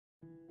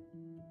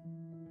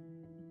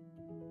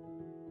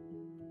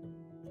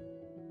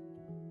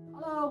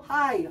Hello,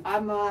 hi,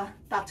 I'm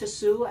Dr.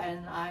 Hsu,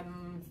 and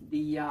I'm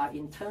the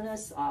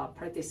internist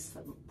practice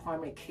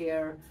primary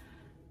care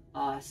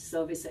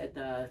service at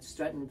the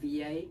Stratton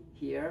VA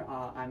here.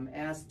 I'm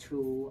asked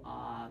to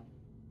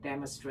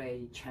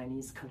demonstrate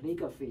Chinese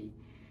calligraphy,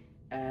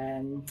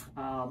 and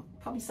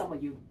probably some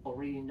of you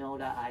already know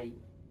that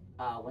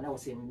when I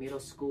was in middle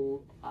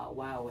school,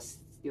 while I was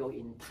still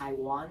in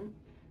Taiwan,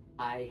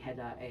 I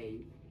had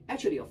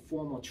actually a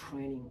formal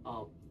training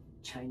of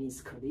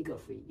Chinese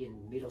calligraphy in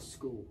middle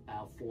school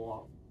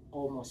for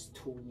almost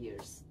 2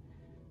 years.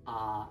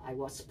 I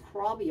was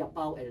probably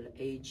about at the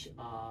age,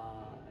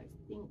 I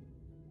think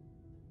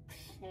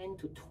 10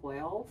 to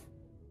 12,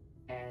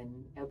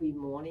 and every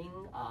morning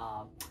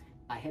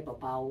I have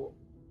about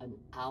an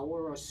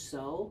hour or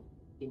so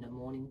in the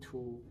morning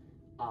to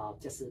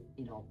just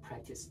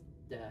practice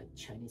the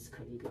Chinese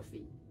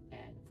calligraphy,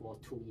 and for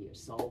 2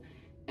 years. So,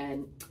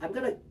 and I'm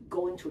gonna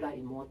go into that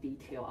in more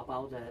detail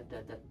about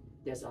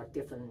there's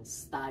different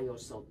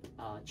styles of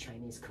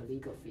Chinese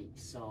calligraphy.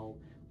 So,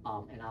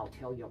 and I'll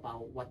tell you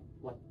about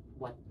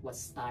what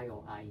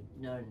style I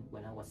learned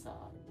when I was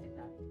at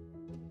that.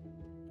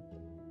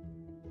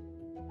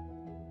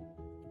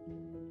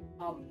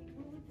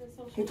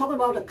 You're talking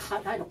about the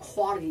kind of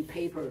quality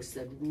papers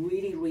that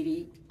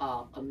really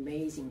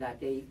amazing, that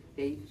they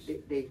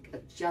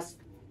just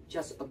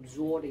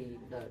absorb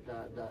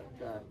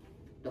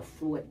the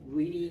fluid.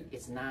 Really,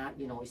 it's not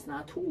it's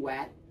not too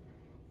wet.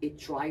 It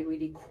dries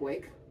really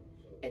quick,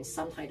 and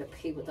sometimes the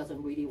paper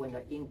doesn't really, when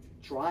the ink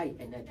dry,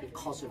 and then it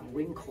causes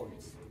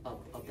wrinkles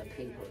of the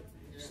paper.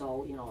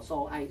 So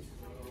so I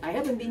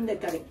haven't been there.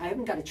 I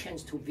haven't got a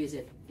chance to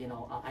visit.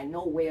 I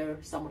know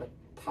where some of the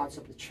parts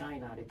of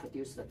China they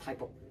produce the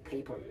type of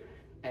paper,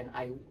 and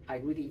I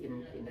really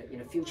in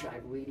the future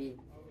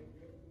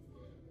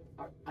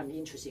I'm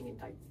interested in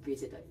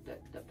visit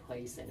the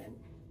place, and then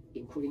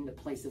including the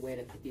place where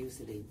they produce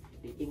the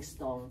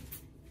inkstone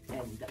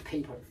and the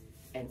paper.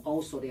 And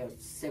also there are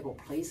several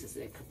places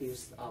that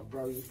produce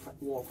very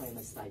world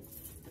famous, like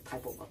the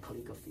type of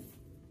calligraphy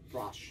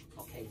brush.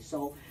 Okay,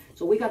 so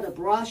we got the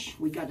brush,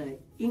 we got the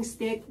ink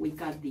stick, we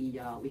got the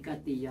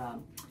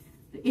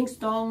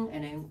inkstone,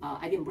 and then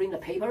I didn't bring the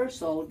paper,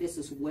 so this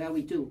is where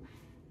we do.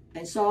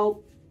 And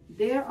so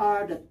there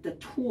are the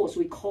tools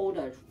we call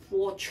the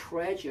 4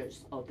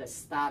 treasures of the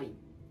study: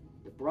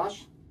 the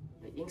brush,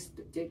 the ink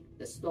stick,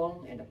 the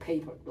stone, and the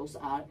paper. Those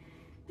are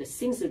the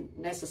things that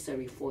are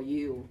necessary for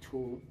you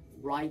to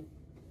write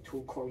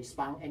to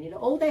correspond. And in the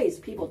old days,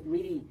 people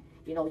really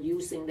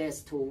using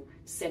this to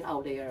send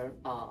out their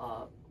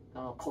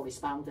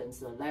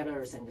correspondence,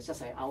 letters, and just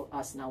like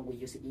us now, we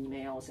use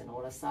emails and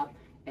all that stuff.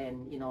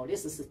 And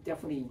this is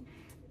definitely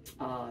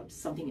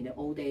something in the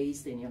old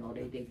days. And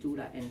they do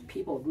that, and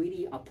people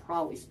really are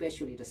proud,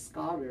 especially the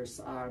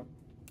scholars are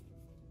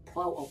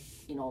proud of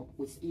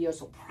with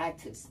years of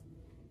practice,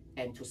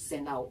 and to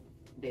send out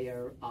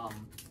their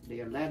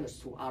letters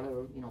to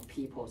other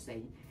people.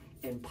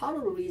 And part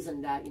of the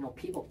reason that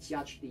people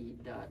judge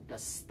the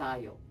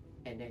style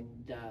and then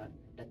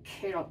the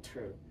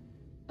character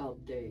of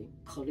the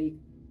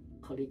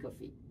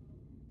calligraphy.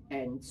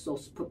 And so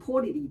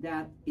purportedly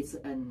that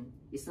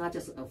it's not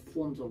just a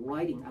form of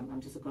writing. I'm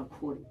just going to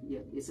quote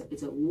it.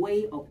 It's a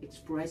way of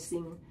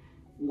expressing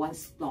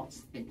one's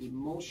thoughts and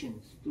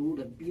emotions through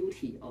the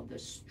beauty of the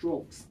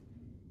strokes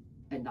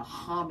and the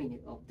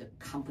harmony of the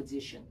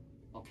composition.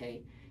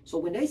 Okay, so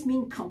when they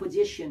mean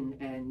composition,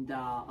 and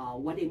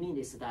what they mean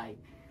is like,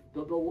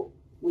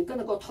 we're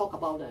gonna go talk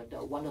about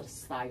one of the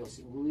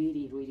styles.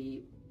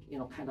 Really,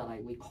 kind of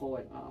like we call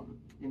it.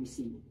 Let me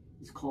see.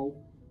 It's called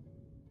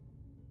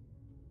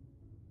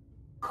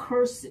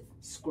cursive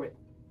script.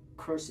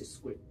 Cursive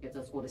script.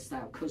 That's what the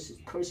style.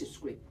 Cursive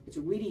script. It's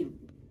really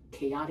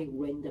chaotic,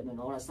 random,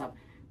 and all that stuff.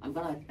 I'm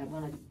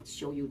gonna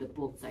show you the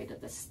book, like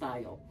the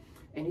style,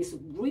 and it's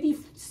really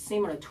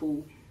similar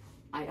to.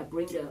 I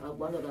bring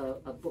one of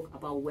the book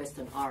about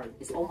Western art.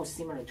 It's almost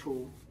similar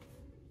to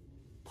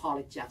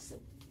Pollock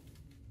Jackson,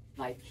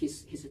 like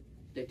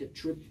the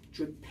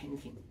drip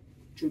painting.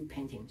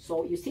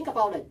 So you think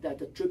about it,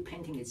 the drip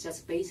painting. It's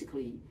just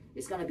basically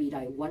it's gonna be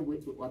like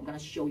I'm gonna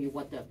show you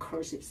what the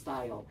cursive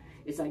style.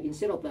 It's like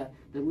instead of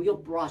the real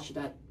brush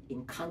that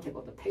in contact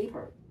of the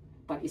paper,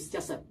 but it's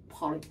just a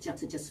Pollock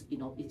Jackson. Just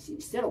it's,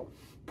 instead of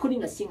putting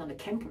the thing on the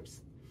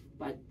canvas,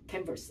 but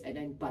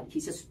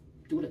he just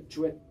do the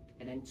drip.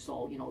 And then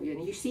so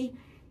and you see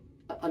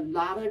a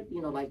lot of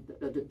like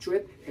the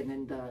drip, and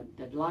then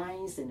the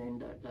lines, and then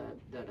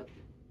the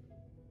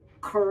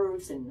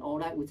curves and all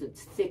that, with the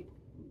thick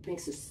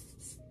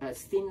mixes,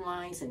 thin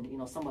lines, and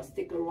some are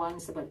thicker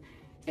ones,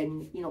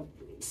 and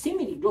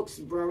seemingly looks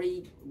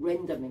very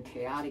random and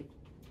chaotic,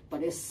 but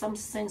there's some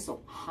sense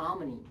of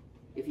harmony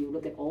if you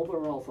look at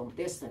overall from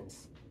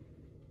distance.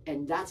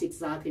 And that's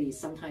exactly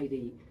sometimes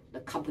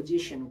the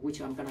composition, which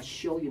I'm going to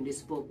show you in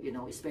this book,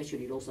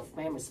 especially those are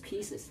famous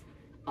pieces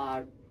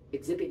are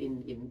exhibited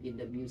in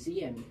the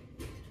museum.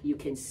 You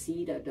can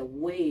see that the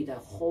way the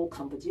whole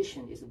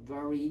composition is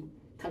very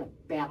kind of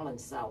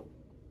balanced out.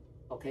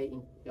 Okay,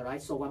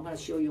 right. So I'm going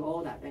to show you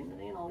all that, and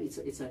you know, it's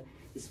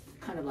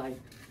kind of like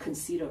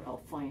considered a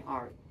fine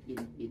art in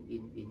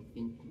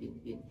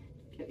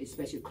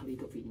especially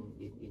calligraphy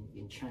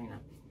in China.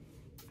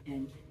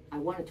 And I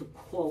wanted to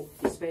quote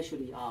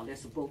especially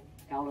there's a book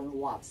Alan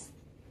Watts.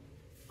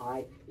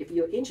 If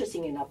you're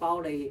interested in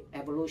about the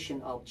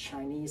evolution of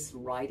Chinese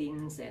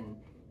writings and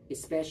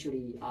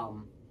especially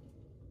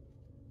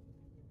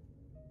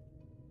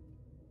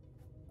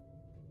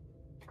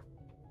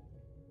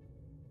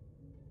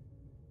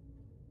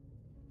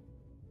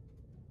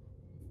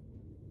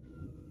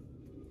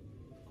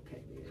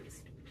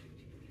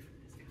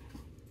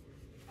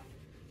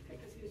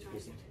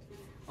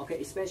okay,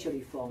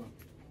 especially from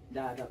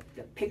the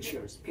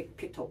pictures,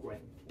 pictogram,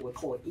 we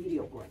call it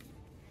ideogram,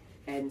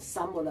 and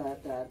some of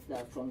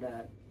the from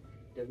the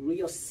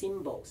real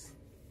symbols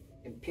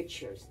and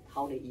pictures,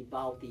 how they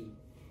evolve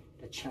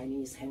the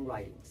Chinese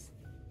handwritings.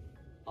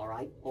 All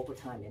right, over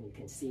time, and you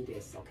can see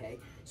this. Okay,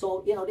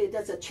 so you know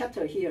there's a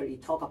chapter here.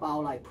 It talk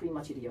about like pretty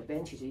much the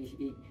advantage.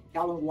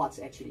 Alan Watts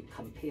actually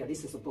compare.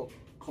 This is a book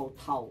called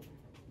Tao,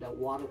 the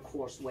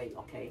Watercourse Way.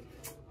 Okay,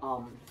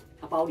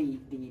 about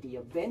the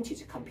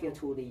advantage compared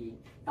to the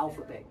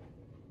alphabet,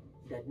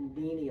 the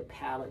linear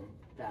pattern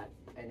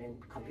and then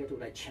compared to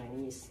the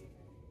Chinese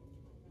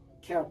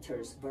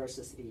characters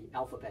versus the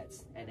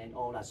alphabets, and then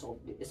all that. So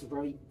it's a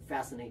very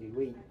fascinating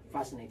read.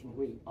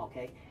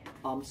 Okay,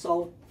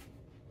 so.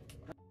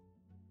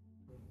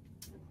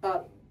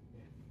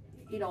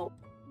 You know,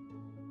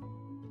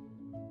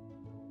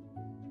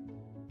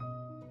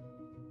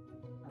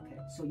 okay,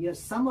 so yeah,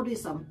 some of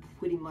these are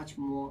pretty much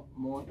more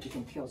you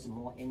can tell it's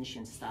more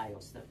ancient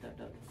styles,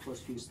 the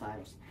first few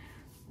styles.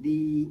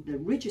 The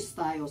rigid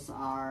styles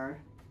are,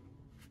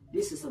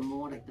 this is a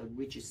more like the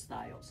rigid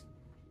styles.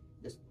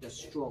 The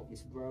stroke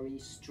is very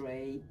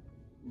straight,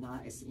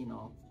 not as, you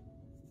know,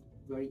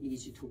 very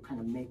easy to kind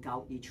of make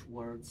out each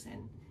words,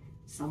 and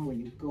some when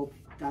you go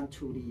down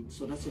to the,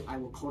 so that's what I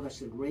will call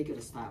this a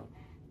regular style.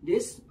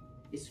 This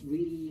is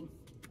really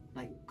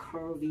like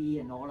curvy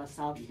and all that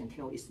stuff. You can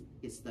tell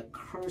it's the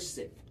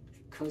cursive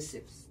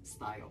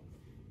style.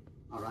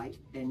 All right,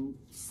 and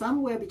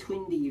somewhere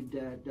between the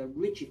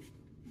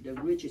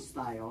rigid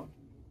style,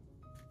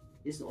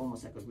 this is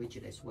almost like a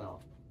rigid as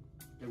well.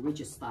 The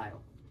rigid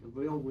style, the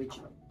real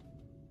rigid.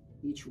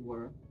 Each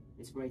word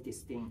is very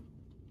distinct.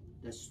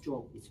 The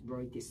stroke is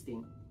very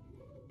distinct.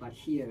 But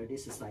here,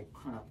 this is like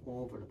kind of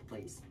all over the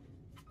place,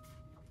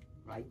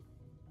 right?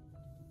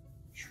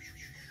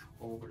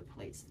 All over the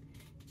place.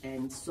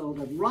 And so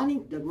the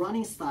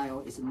running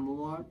style is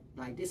more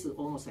like, this is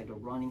almost like a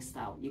running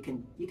style. You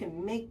can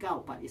make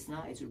out, but it's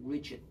not as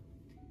rigid,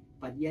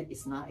 but yet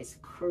it's not as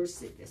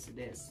cursive as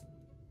this.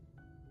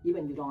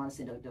 Even you don't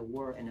understand the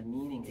word and the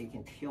meaning, you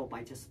can tell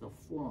by just the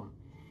form.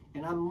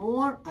 And I'm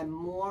more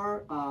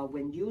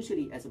when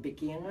usually as a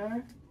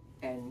beginner,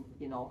 and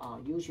you know,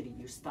 usually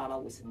you start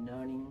out with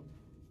learning,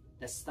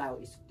 the style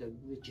is the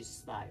rigid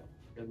style.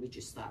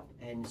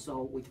 And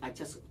so I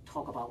just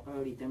talk about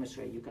early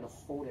demonstrate, you gotta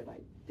hold it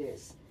like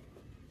this,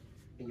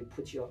 and you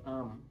put your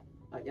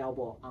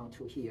elbow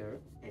onto here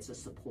as a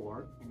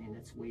support, and then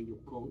that's where you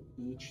go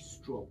each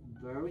stroke,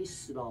 very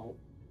slow,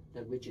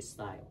 the rigid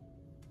style.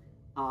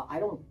 I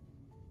don't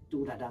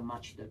do that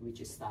much, the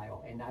rigid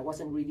style, and I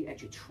wasn't really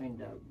actually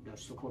trained the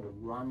so-called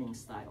running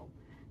style.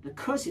 The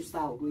cursive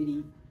style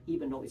really,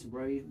 even though it's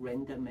very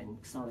random and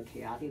sort of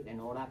chaotic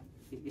and all that,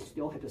 it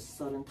still has a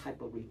certain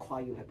type of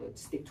require you have to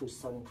stick to a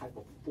certain type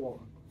of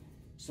form.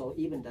 So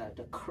even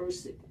the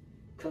cursive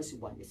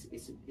one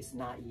is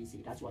not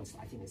easy. That's one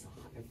I think is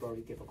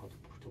very difficult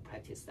to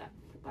practice that.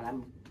 But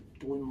I'm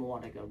doing more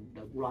like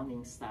the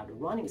running style. The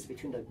running is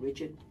between the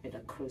rigid and the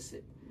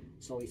cursive.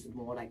 So it's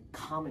more like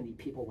commonly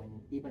people, when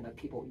even the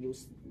people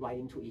use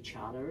writing to each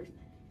other,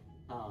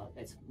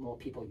 it's more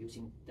people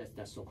using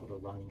the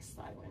so-called running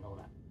style and all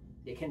that.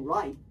 They can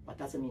write, but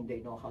doesn't mean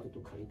they know how to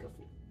do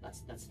calligraphy.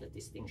 That's the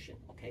distinction.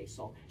 Okay,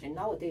 so and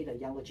nowadays the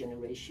younger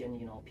generation,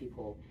 you know,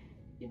 people,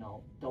 you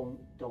know, don't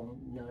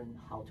learn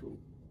how to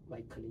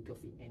write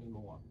calligraphy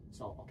anymore.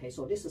 So okay,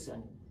 so this is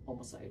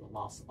almost like a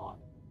lost art.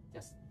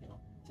 Just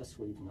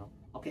so you know.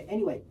 Okay,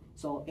 anyway,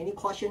 so any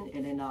question?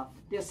 And then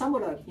there's some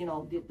of the, you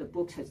know, the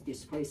book has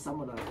displayed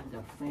some of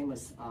the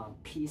famous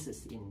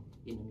pieces in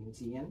the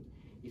museum.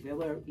 If you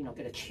ever, you know,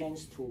 get a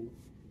chance to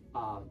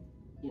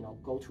you know,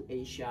 go to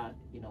Asia,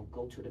 you know,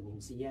 go to the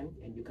museum,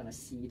 and you're gonna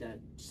see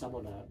some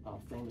of the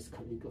famous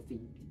calligraphy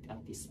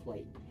on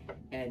display.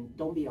 And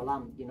don't be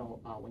alarmed, you know,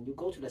 when you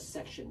go to the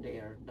section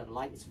there, the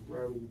light is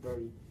very,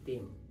 very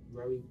dim,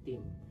 very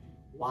dim.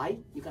 Why?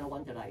 You're gonna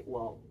wonder like,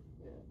 well,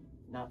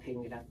 not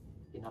paying enough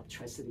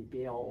electricity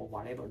bill or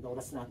whatever. No,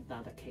 that's not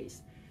the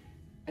case.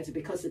 It's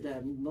because of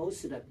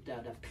most of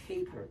the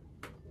paper,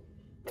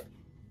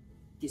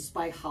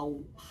 despite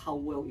how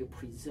well you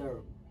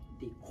preserve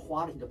the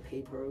quality of the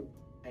paper,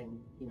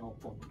 and you know,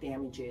 from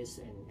damages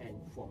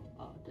and from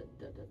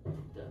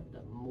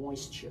the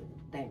moisture,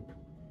 damp,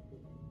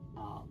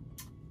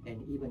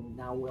 and even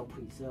now well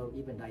preserved,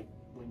 even like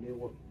when they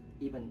were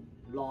even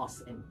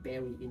lost and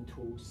buried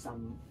into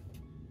some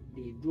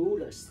the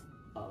rulers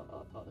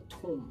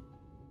tomb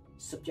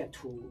subject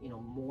to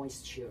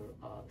moisture,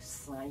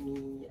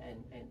 slimy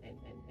and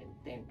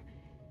damp,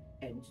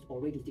 and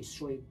already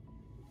destroyed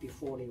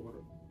before they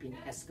were being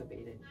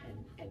excavated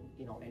and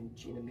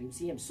in the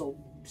museum. So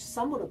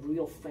some of the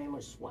real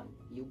famous one,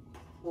 you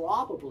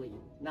probably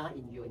not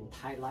in your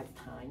entire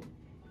lifetime,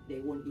 they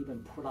won't even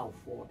put out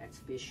for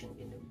exhibition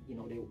in the,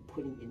 they were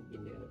putting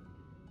in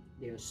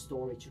their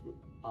storage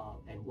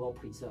and well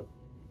preserved.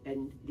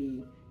 And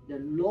the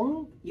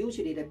long,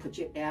 usually they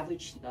project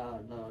average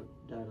the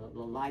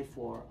life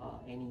for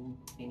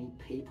any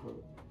paper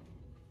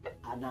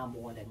are not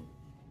more than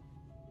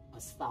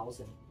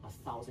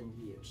 1,000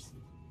 years.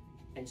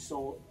 And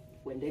so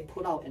when they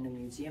put out in the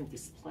museum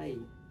display,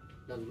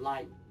 the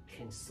light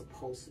can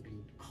supposed to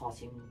be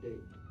causing the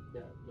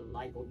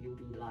light or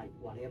UV light,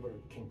 whatever,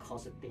 can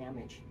cause a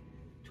damage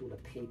to the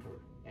paper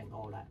and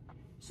all that.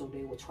 So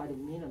they will try to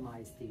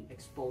minimize the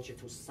exposure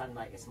to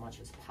sunlight as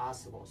much as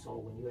possible. So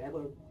when you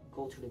ever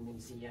go to the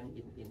museum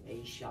in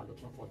Asia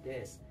looking for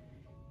this,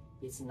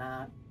 it's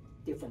not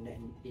different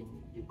than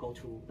you go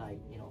to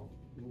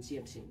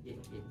museums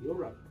in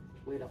Europe,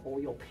 where the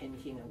oil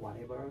painting and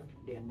whatever,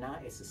 they're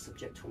not as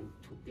subject to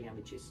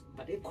damages.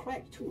 But they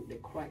crack too, they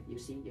crack. You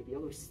see, if you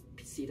ever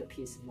see the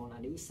piece Mona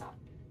Lisa,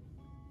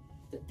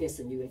 the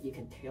distance you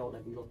can tell the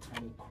little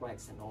tiny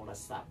cracks and all that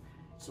stuff.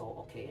 So,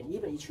 okay, and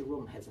even each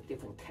room has a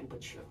different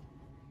temperature,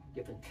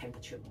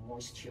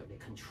 moisture, they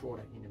control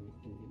it in the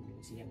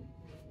museum,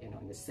 in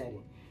the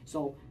setting.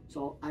 So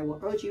I will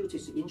urge you,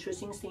 this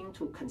interesting thing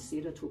to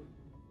consider, to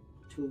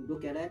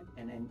look at it,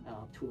 and then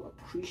to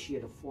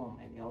appreciate the form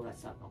and all that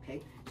stuff,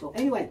 okay? So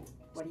anyway,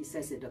 what he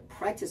says is the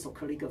practice of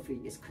calligraphy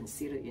is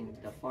considered in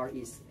the Far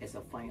East as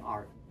a fine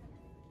art.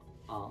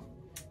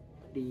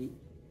 The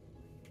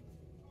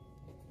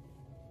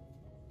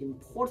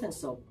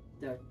importance of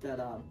the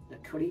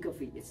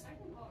calligraphy is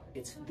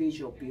its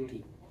visual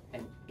beauty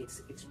and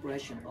its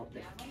expression of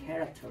the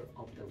character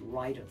of the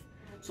writer.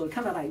 So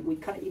kind of like, we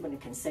kind of even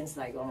can sense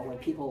like when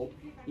people,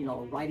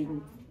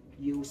 writing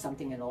you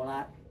something and all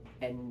that,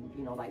 and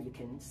like you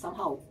can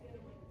somehow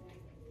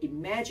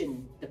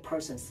imagine the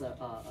person's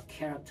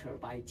character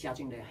by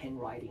judging their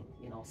handwriting.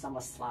 Some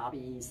are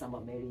sloppy, some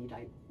are very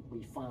like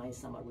refined,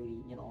 some are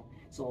really,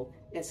 So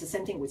it's the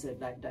same thing with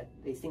that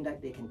they think that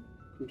we can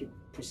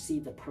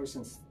perceive the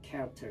person's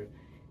character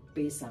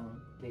based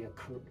on their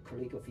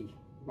calligraphy,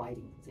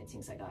 writing, and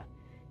things like that.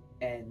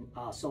 And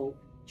so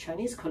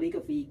Chinese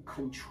calligraphy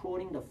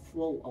controlling the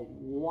flow of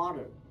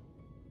water,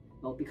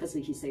 because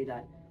he said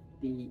that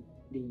the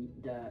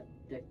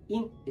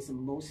ink is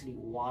mostly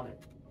water,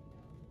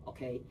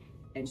 okay?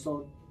 And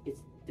so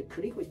it's the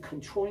calligraphy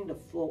controlling the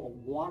flow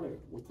of water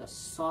with a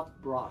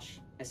soft brush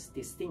as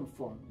distinct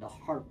from the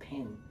hard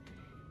pen,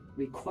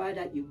 require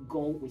that you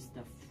go with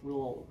the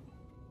flow.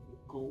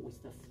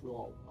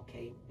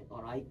 Okay,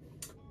 all right?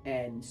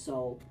 And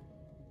so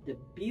the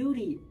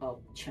beauty of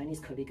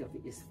Chinese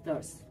calligraphy is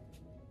thus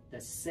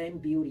the same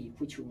beauty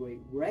which we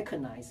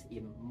recognize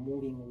in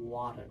moving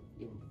water,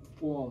 in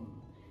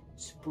foam,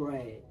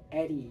 spray,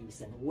 eddies,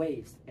 and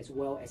waves, as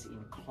well as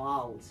in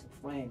clouds,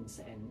 flames,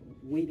 and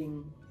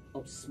weaving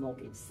of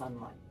smoke in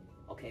sunlight.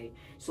 Okay,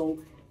 so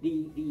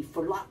the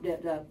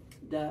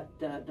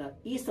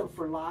Eastern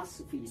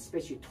philosophy,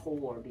 especially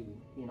toward the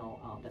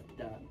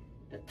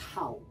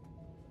Tao,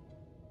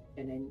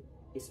 and then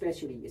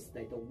especially it's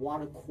like the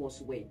water course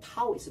way.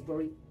 Tao is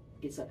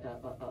a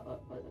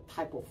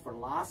type of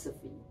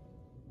philosophy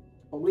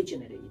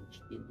originated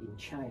in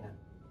China,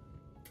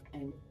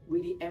 and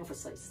really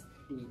emphasize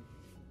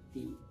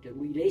the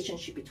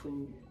relationship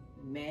between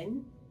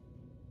man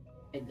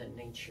and the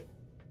nature,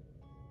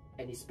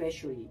 and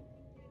especially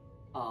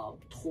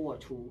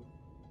toward to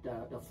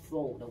the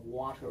flow, the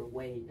water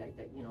way,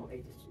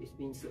 it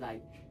means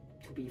like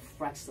to be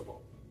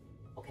flexible,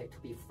 okay, to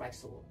be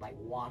flexible like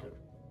water,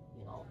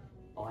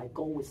 or I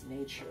go with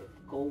nature,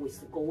 go with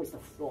the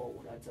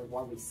flow. That's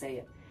what we say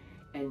it.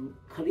 And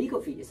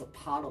calligraphy is a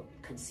part of,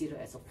 considered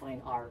as a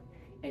fine art,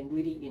 and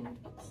really in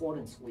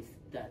accordance with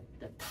the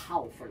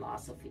Tao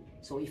philosophy.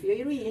 So if you're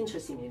really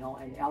interested, and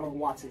Alan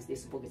Watts'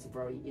 this book is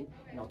very,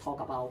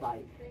 talk about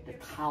like the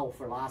Tao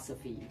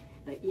philosophy,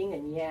 the yin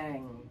and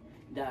yang,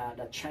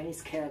 the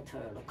Chinese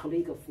character, the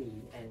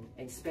calligraphy, and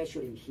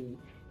especially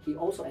he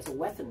also, as a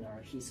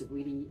Westerner, he's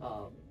really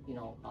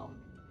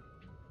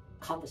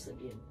conversant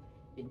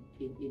in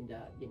the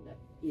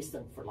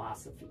Eastern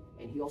philosophy,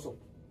 and he also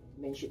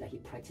mentioned that he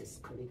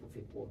practiced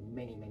calligraphy for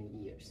many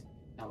years.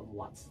 Alan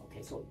Watts.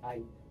 Okay, so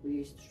I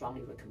really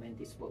strongly recommend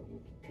this book in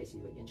case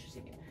you're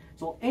interested in it.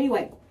 So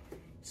anyway,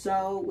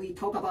 so we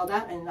talk about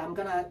that, and I'm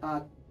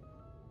gonna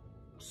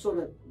sort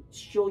of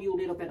show you a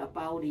little bit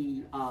about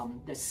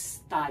the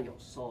style.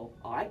 So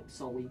all right,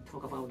 so we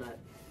talk about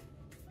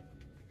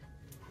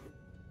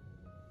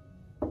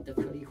the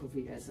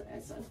calligraphy as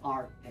an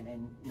art, and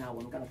then now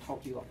I'm going to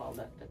talk to you about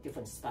the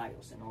different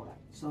styles and all that.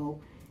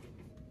 So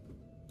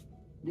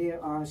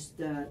there are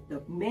the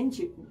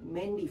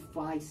mainly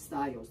 5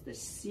 styles: the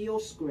seal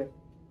script,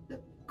 the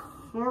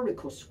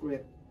curvicle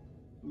script,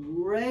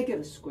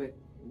 regular script,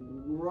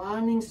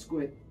 running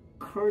script,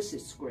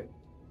 cursive script,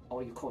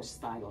 or you call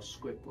style or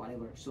script,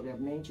 whatever. So there are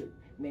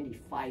mainly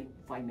five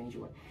major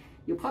ones.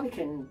 You probably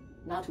can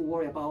not to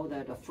worry about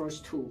the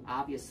first two.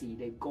 Obviously,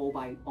 they go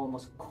by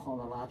almost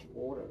chronological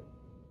order.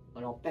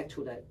 You know, back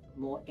to the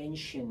more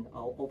ancient,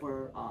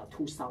 over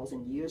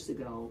 2,000 years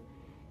ago,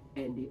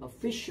 and the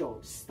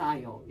official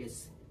style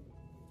is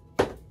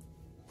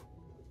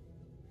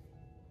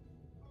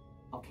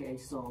okay.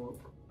 So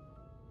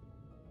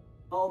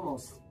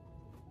almost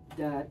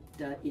the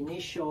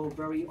initial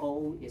very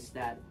old is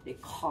that they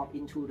carve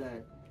into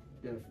the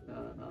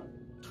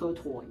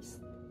turquoise,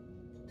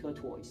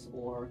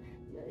 or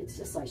it's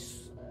just like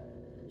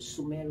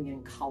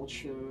Sumerian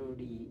culture,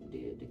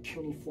 the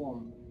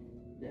cuneiform,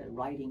 the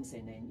writings,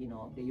 and then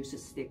they used to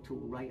stick to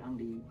write on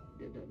the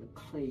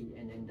clay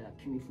and then the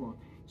cuneiform.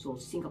 So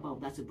think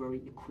about that's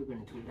very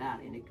equivalent to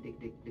that, and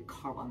they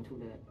carve onto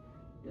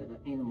the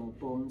animal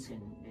bones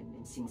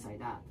and things like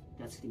that.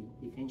 That's the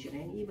ancient,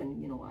 and even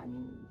I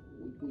mean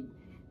we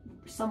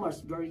some are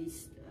very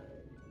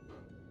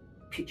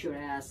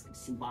picturesque,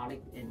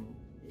 symbolic, and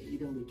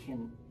even we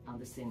can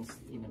understand,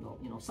 even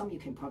though some you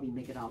can probably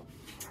make it out.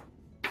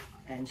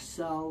 And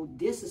so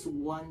this is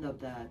one of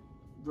the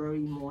very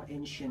more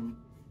ancient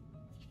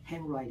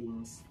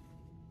handwritings.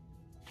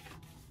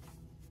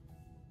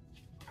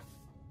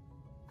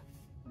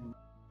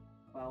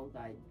 Well,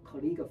 like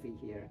calligraphy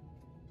here.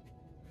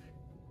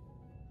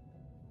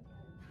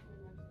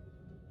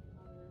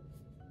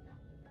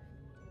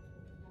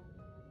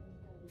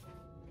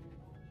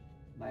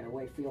 By the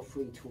way, feel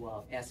free to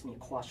ask me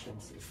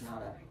questions. It's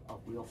not a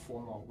real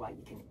formal, right?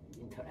 You can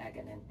interact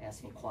and then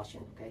ask me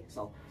questions, okay?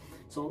 So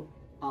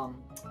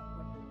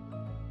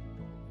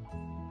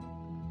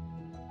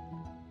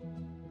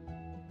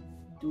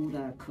do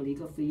the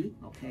calligraphy,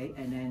 okay?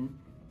 And then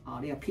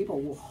there are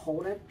people who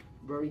hold it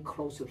very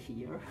close to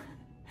here.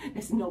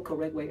 There's no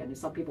correct way, and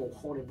some people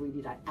hold it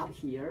really like up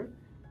here,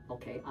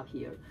 okay, up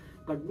here.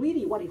 But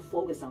really what you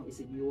focus on is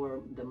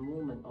the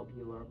movement of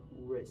your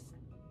wrist,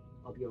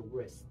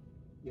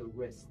 your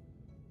wrist,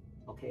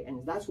 okay?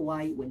 And that's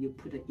why when you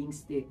put the ink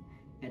stick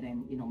and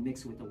then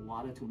mix with the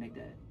water to make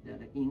the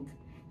ink,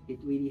 it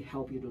really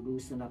helps you to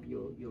loosen up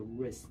your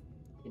wrist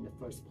in the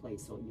first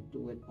place. So you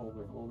do it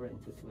over and over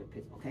until it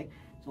fits, okay?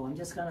 So I'm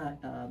just gonna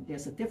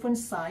there's a different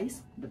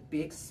size, the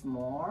big,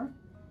 small,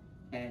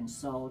 and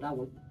so that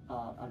would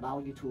allow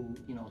you to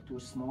do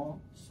small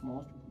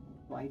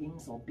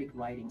writings or big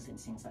writings and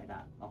things like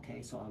that,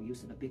 okay? So I'll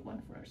use the big one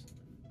first.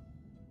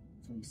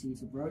 So you see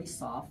it's very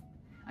soft.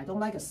 I don't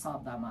like it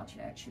soft that much,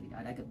 actually.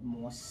 I like it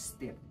more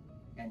stiff,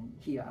 and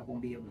here I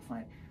won't be able to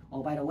find it.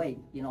 Oh, by the way,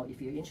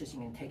 if you're interested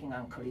in taking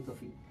on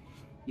calligraphy,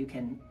 you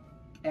can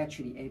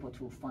actually able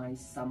to find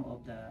some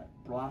of the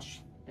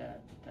brush, the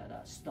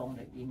stone,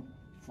 the ink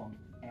from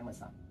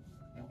Amazon.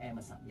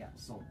 Yeah,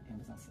 so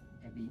Amazon's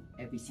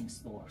everything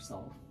store,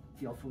 so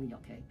feel free,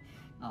 okay?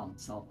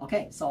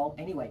 So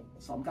anyway,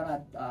 so I'm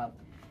gonna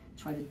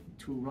try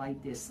to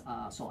write this.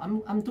 So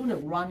I'm doing a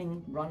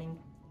running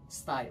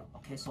style,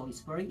 okay? So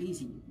it's very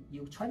easy.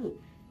 You try to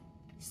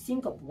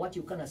think of what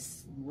you're gonna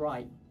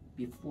write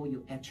before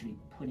you actually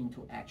put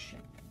into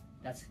action.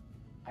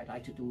 I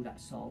like to do that.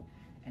 So,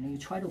 and then you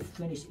try to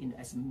finish in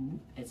as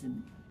a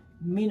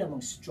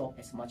minimum stroke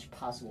as much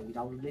possible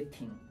without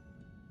lifting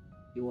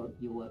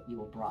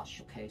your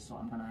brush, okay? So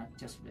I'm gonna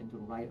just learn to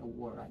write a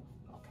word,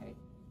 okay?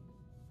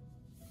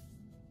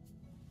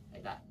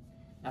 Like that.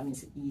 That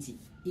means easy.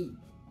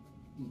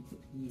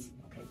 Easy,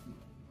 okay?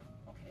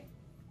 Okay.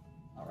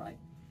 All right.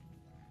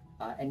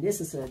 And this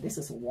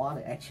is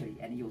water, actually,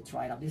 and you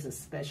try it out. This is a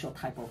special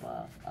type of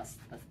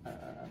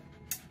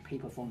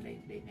paper foam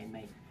they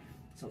made.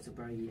 So it's a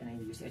very,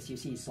 and as you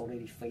see, it's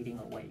already fading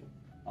away.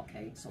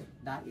 Okay, so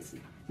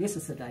this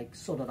is like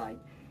sort of like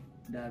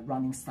the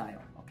running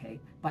style. Okay,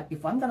 but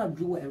if I'm gonna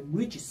do a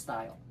rigid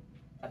style,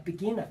 a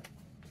beginner,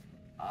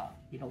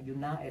 you're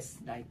not as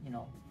like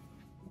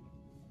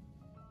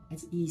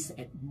it's easy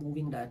at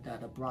moving the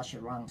brush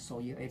around, so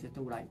you're able to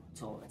do like,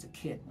 so as a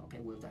kid, okay,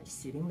 we're like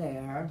sitting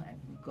there and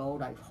go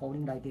like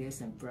holding like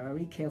this and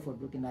very careful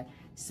looking like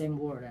same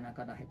word, and I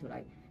gotta have to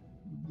like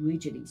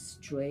rigidly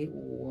straight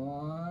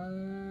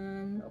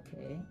one,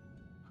 okay,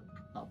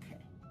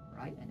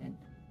 right, and then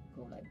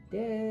go like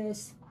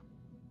this.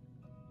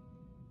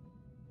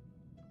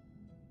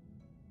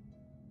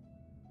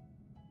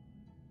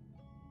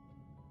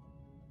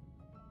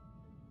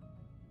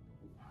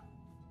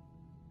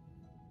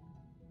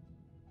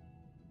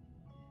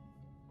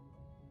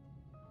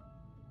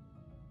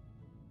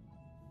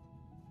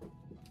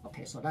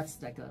 Okay, so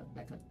that's like a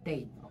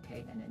date,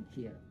 okay, and then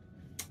here,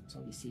 so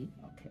you see,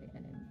 okay,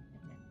 and then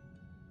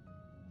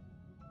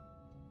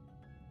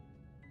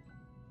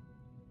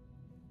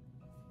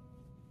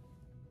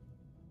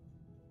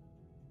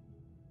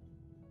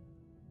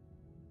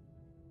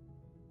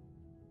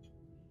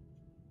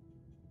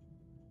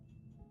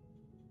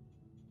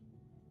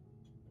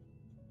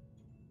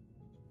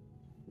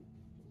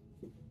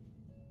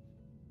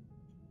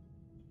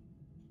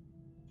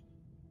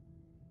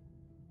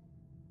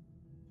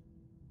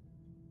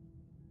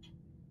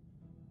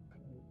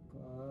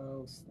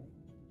closely.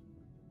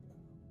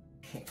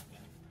 Okay.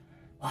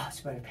 Oh,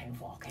 it's very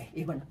painful. Okay,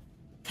 even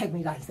take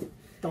me like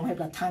don't have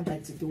the time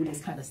like, to do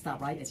this kind of stuff,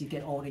 right? As you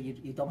get older,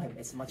 you don't have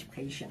as much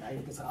patience.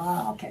 Right? Because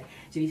okay.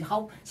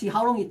 See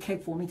how long it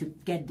take for me to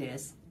get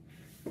this?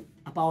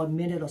 About a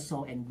minute or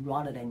so, and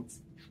rather than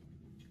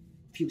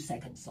few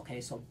seconds.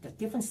 Okay, so the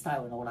different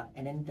style and all that,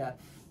 and then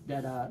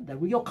the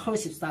real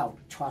cursive style.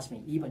 Trust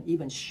me,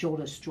 even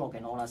shorter stroke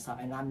and all that stuff.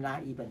 And I'm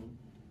not even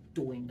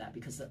doing that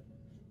because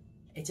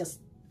it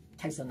just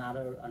takes a lot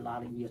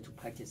of years to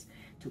practice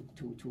to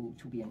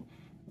be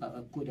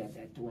good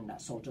at doing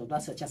that. So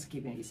that's just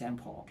giving an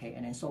example, okay?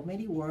 And then so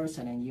many words,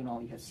 and then you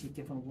have see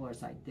different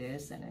words like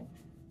this, and then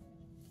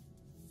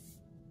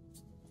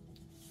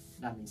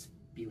that means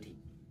beauty.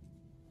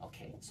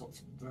 Okay, so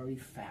it's very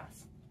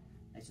fast.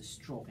 It's a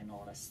stroke and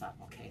all that stuff.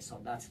 Okay, so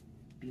that's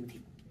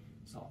beauty.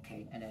 So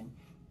okay, and then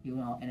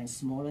and then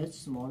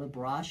smaller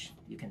brush.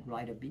 You can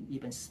write a bit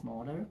even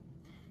smaller.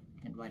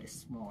 You can write it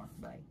small,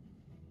 right?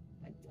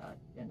 Like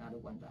another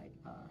one like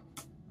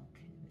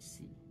okay, let's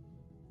see.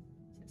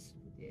 Just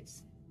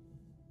this.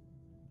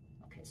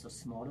 Okay, so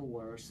smaller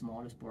words,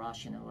 smaller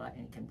brush, and all that,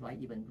 and you can write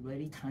even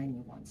really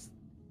tiny ones.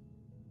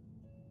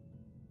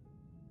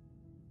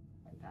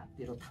 Like that,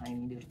 little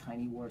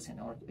tiny words, and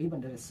all,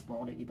 even little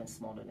smaller, even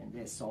smaller than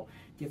this. So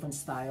different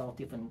style,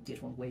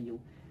 different way you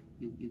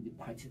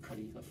practice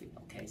calligraphy.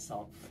 Okay,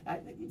 so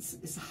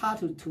it's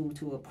hard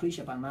to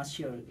appreciate, but I'm not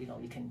sure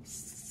you can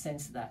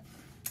sense that,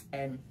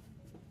 and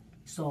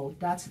so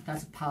that's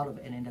part of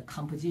it. And then the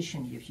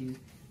composition, if you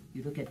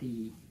look at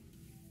the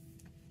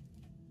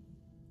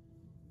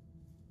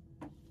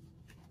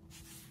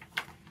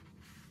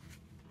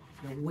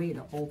way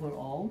the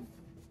overall,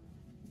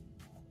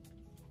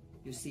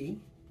 you see,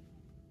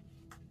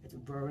 it's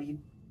very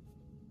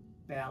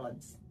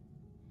balanced,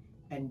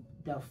 and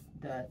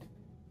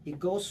it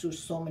goes through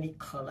so many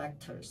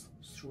collectors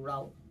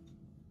throughout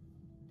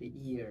the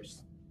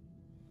years.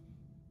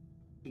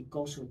 It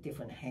goes through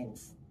different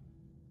hands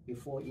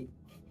before it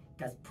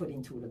gets put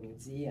into the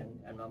museum.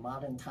 And in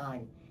modern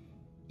time,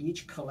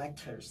 each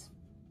collectors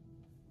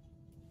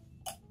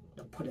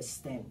put a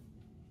stamp.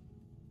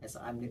 As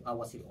I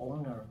was the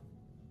owner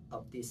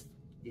of this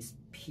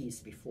piece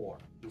before,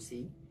 you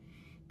see.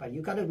 But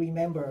you got to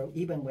remember,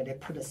 even when they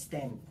put a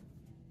stamp,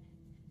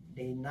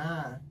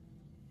 they'll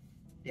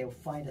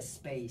find a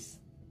space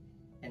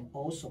and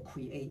also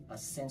create a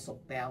sense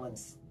of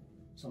balance.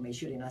 So make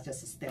sure they're not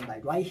just stand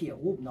like right here.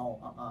 Whoop, no,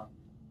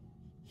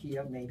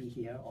 here, maybe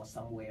here or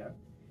somewhere.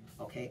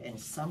 Okay, and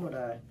some of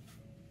the,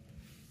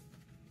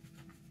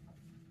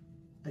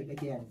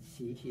 again,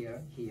 see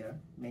here,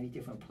 many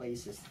different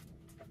places.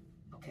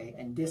 Okay,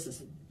 and this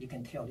is, you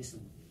can tell this is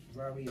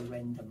very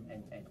random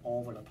and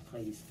all over the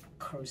place,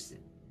 cursive.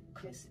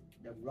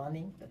 The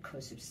running, the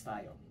cursive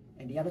style.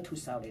 And the other two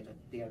styles,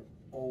 they're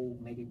all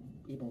maybe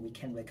even we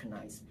can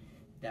recognize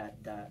that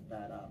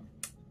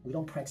we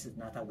don't practice,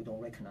 not that we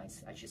don't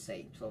recognize, I should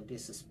say. So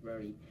this is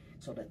very,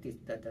 so that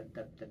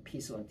the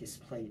piece on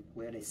display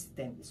where they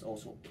stand is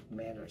also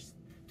matters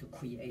to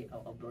create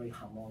a very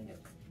harmonic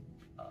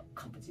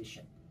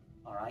composition.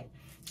 All right.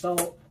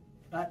 So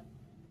I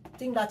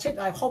think that's it.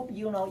 I hope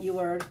you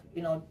were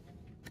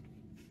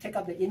take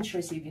up the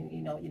interest if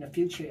in the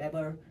future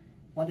ever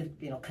want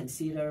to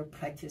consider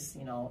practice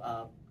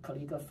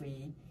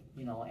calligraphy,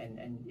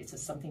 and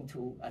it's something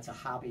to as a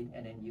hobby,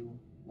 and then you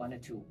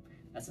wanted to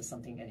as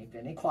something. And if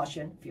any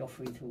question, feel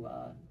free to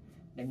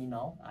let me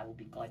know. I will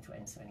be glad to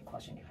answer any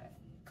question you have.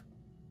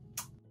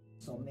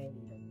 So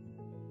maybe.